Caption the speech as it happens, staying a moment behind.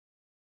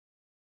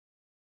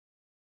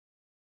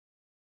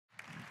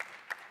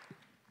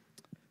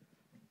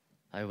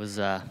I was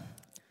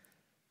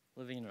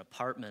living in an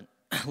apartment,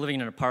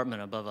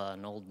 above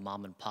an old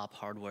mom-and-pop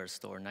hardware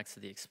store next to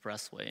the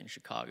expressway in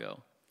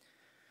Chicago.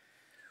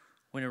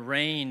 When it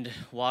rained,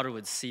 water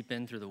would seep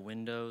in through the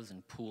windows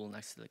and pool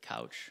next to the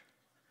couch.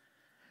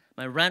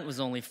 My rent was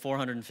only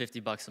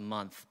 $450 a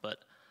month,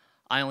 but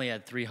I only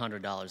had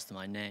 $300 to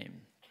my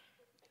name.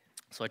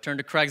 So I turned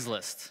to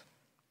Craigslist.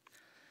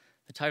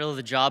 The title of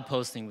the job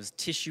posting was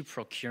Tissue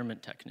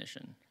Procurement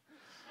Technician.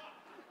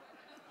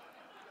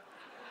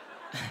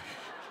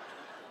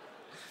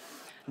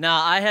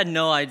 Now, I had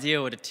no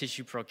idea what a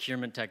tissue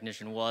procurement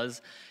technician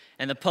was,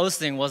 and the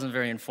posting wasn't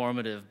very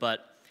informative,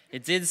 but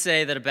it did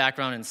say that a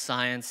background in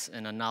science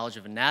and a knowledge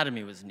of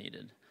anatomy was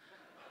needed.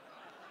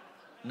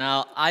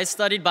 Now, I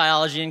studied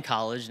biology in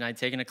college, and I'd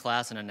taken a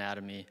class in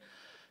anatomy.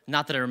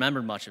 Not that I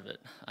remembered much of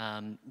it,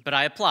 but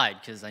I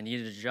applied because I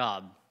needed a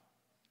job.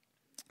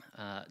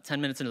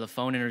 10 minutes into the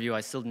phone interview,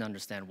 I still didn't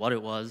understand what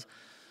it was.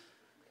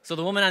 So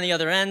the woman on the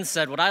other end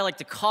said, what I like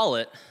to call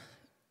it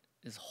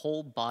is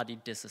whole body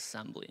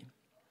disassembly.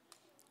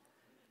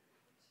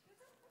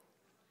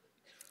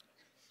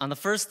 On the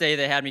first day,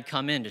 they had me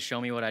come in to show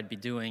me what I'd be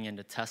doing and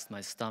to test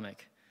my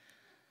stomach.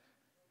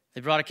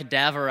 They brought a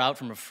cadaver out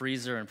from a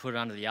freezer and put it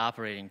onto the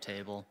operating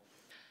table.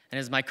 And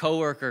as my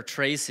coworker,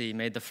 Tracy,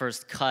 made the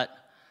first cut,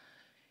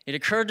 it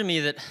occurred to me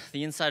that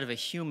the inside of a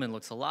human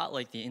looks a lot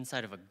like the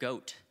inside of a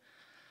goat.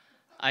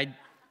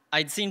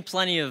 I'd seen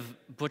plenty of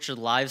butchered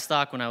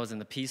livestock when I was in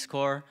the Peace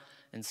Corps,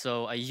 and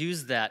so I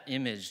used that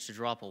image to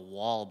draw up a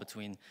wall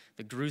between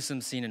the gruesome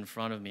scene in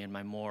front of me and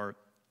my more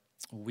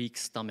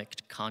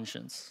weak-stomached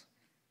conscience.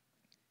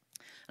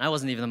 And I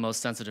wasn't even the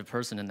most sensitive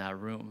person in that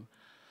room.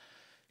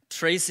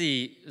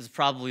 Tracy is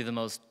probably the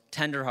most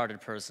tender-hearted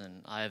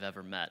person I have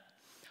ever met.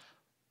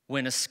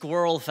 When a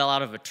squirrel fell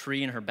out of a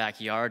tree in her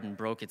backyard and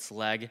broke its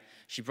leg,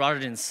 she brought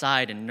it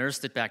inside and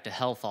nursed it back to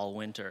health all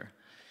winter.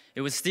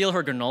 It would steal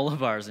her granola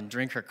bars and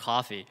drink her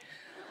coffee.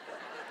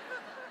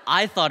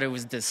 I thought it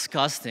was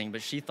disgusting,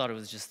 but she thought it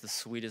was just the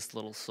sweetest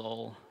little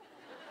soul.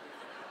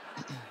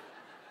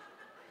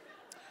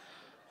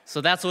 So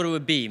that's what it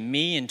would be,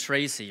 me and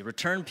Tracy,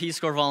 returned Peace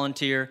Corps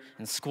volunteer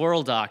and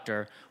squirrel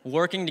doctor,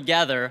 working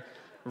together,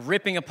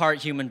 ripping apart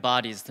human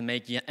bodies to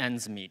make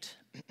ends meet.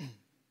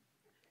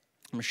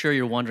 I'm sure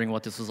you're wondering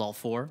what this was all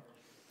for.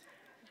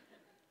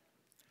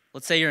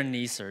 Let's say you're a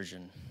knee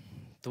surgeon.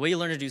 The way you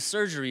learn to do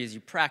surgery is you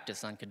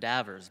practice on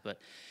cadavers, but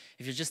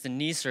if you're just a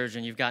knee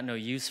surgeon, you've got no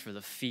use for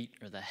the feet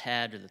or the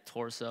head or the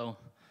torso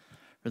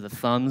or the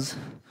thumbs.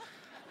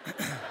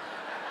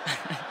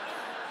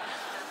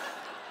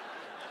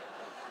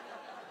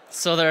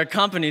 So there are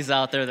companies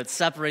out there that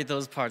separate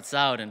those parts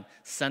out and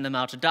send them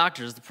out to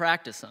doctors to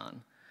practice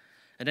on.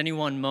 At any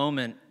one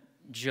moment,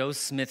 Joe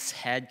Smith's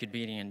head could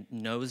be getting a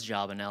nose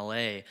job in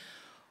LA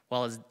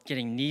while he's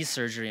getting knee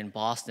surgery in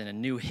Boston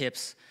and new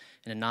hips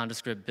in a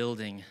nondescript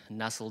building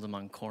nestled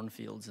among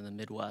cornfields in the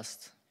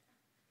Midwest.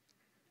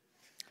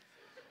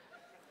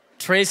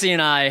 Tracy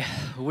and I,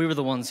 we were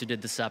the ones who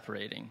did the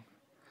separating.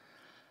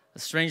 A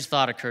strange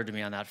thought occurred to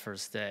me on that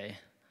first day,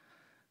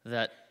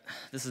 that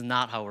this is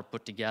not how we're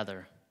put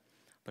together,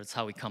 but it's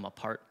how we come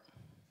apart.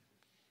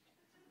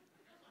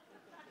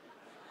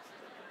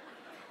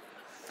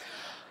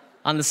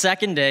 On the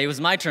second day, it was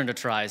my turn to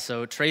try,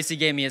 so Tracy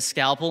gave me a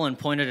scalpel and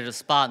pointed at a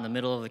spot in the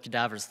middle of the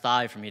cadaver's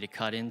thigh for me to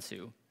cut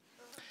into.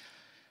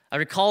 I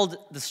recalled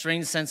the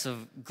strange sense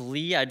of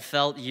glee I'd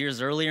felt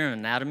years earlier in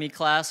anatomy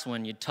class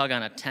when you'd tug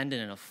on a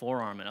tendon in a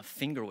forearm and a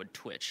finger would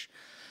twitch.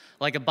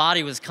 Like a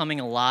body was coming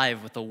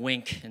alive with a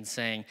wink and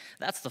saying,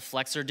 "That's the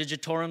flexor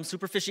digitorum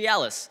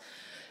superficialis."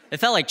 It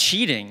felt like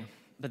cheating,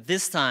 but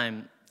this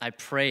time I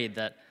prayed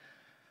that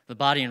the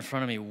body in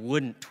front of me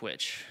wouldn't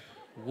twitch,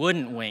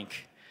 wouldn't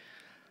wink.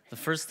 The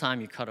first time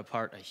you cut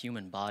apart a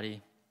human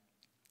body,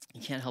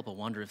 you can't help but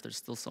wonder if there's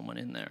still someone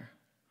in there.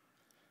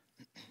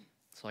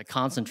 So I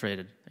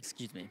concentrated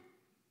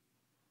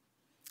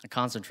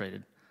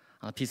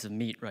on a piece of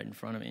meat right in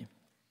front of me.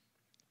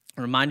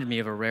 It reminded me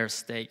of a rare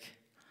steak.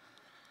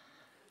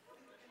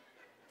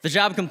 The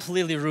job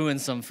completely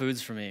ruined some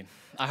foods for me.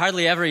 I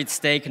hardly ever eat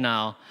steak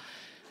now.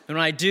 And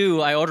when I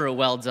do, I order it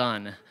well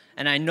done.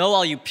 And I know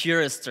all you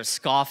purists are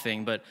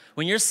scoffing, but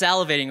when you're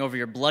salivating over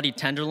your bloody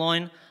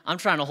tenderloin, I'm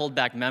trying to hold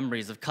back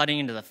memories of cutting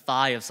into the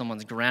thigh of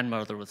someone's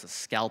grandmother with a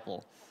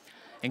scalpel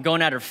and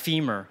going at her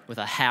femur with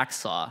a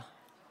hacksaw.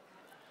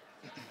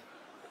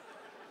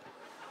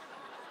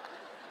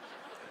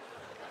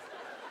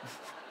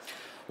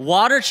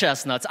 Water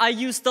chestnuts. I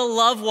used to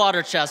love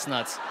water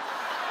chestnuts.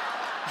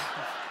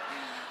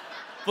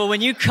 But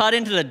when you cut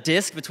into the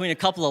disc between a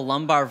couple of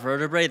lumbar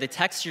vertebrae, the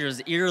texture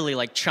is eerily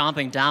like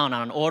chomping down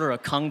on an order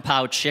of Kung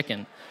Pao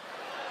chicken.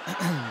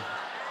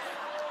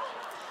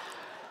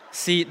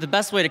 See, the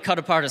best way to cut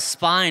apart a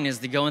spine is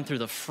to go in through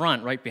the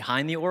front, right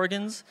behind the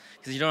organs,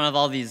 because you don't have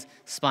all these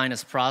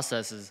spinous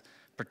processes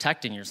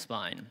protecting your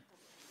spine.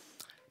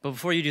 But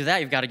before you do that,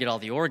 you've got to get all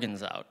the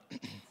organs out.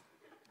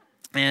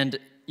 And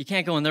you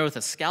can't go in there with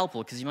a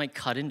scalpel because you might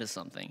cut into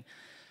something.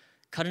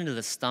 Cut into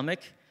the stomach,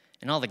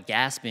 and all the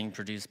gas being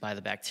produced by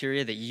the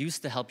bacteria that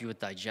used to help you with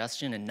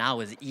digestion and now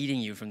is eating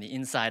you from the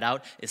inside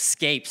out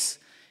escapes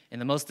in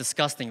the most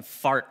disgusting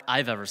fart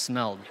I've ever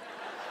smelled.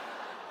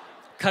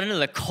 Cut into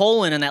the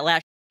colon, and that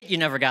last you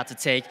never got to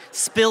take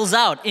spills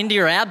out into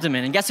your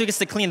abdomen, and guess who gets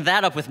to clean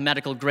that up with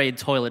medical-grade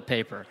toilet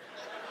paper?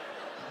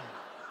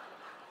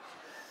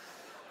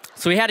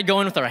 So we had to go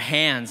in with our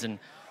hands and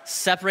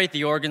separate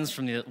the organs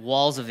from the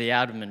walls of the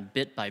abdomen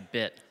bit by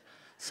bit.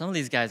 Some of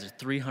these guys are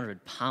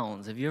 300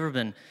 pounds. Have you ever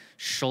been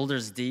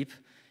shoulders deep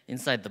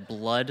inside the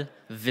blood,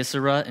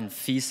 viscera, and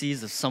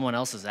feces of someone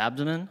else's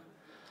abdomen?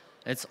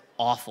 It's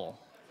awful.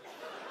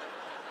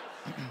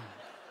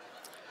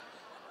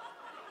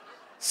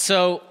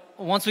 So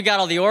once we got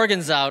all the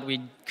organs out,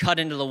 we'd cut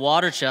into the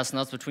water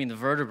chestnuts between the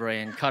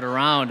vertebrae and cut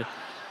around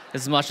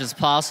as much as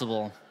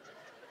possible.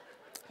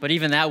 But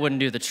even that wouldn't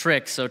do the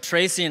trick, so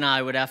Tracy and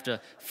I would have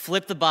to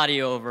flip the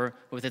body over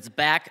with its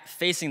back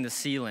facing the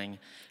ceiling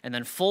and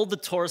then fold the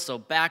torso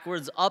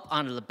backwards up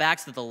onto the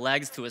backs of the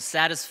legs to a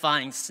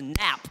satisfying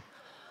snap.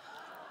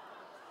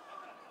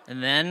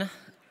 And then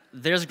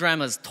there's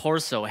Grandma's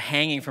torso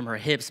hanging from her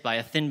hips by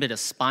a thin bit of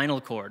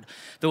spinal cord,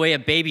 the way a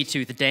baby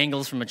tooth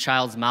dangles from a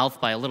child's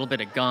mouth by a little bit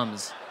of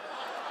gums.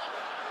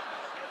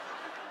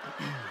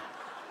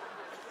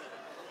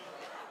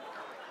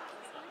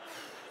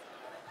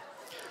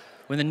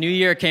 When the new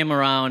year came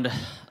around,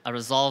 I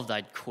resolved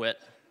I'd quit.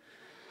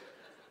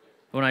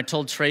 When I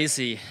told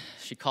Tracy,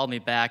 she called me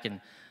back and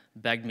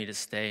begged me to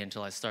stay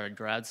until I started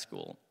grad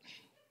school.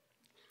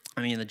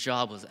 I mean, the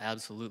job was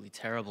absolutely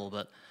terrible,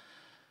 but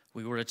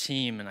we were a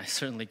team, and I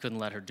certainly couldn't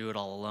let her do it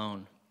all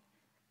alone.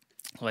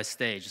 So I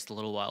stayed just a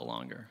little while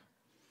longer.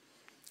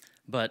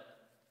 But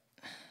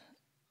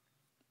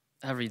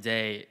every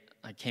day,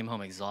 I came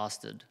home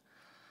exhausted.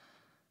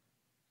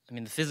 I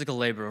mean, the physical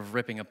labor of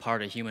ripping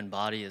apart a human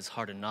body is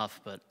hard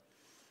enough, but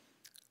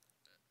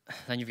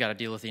then you've got to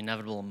deal with the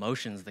inevitable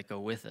emotions that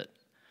go with it.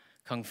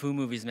 Kung fu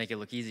movies make it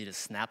look easy to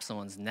snap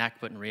someone's neck,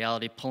 but in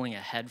reality, pulling a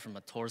head from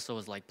a torso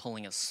is like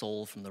pulling a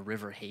soul from the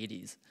river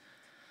Hades.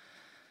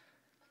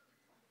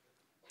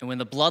 And when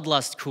the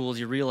bloodlust cools,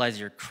 you realize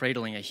you're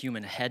cradling a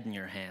human head in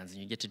your hands,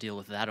 and you get to deal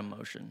with that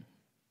emotion.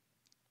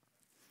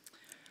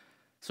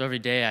 So every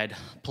day, I'd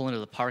pull into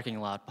the parking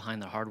lot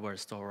behind the hardware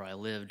store where I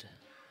lived.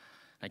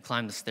 I'd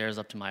climb the stairs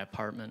up to my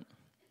apartment.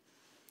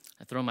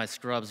 I'd throw my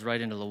scrubs right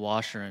into the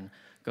washer and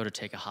go to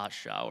take a hot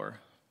shower.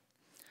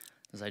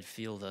 As I'd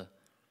feel the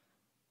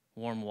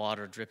warm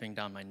water dripping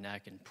down my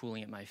neck and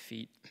pooling at my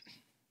feet,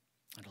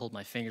 I'd hold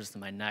my fingers to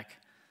my neck,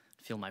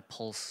 feel my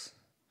pulse.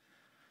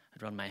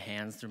 I'd run my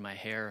hands through my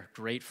hair,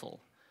 grateful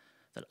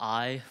that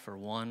I, for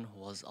one,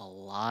 was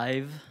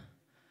alive,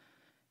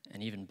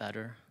 and even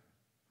better,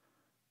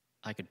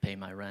 I could pay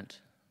my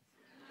rent.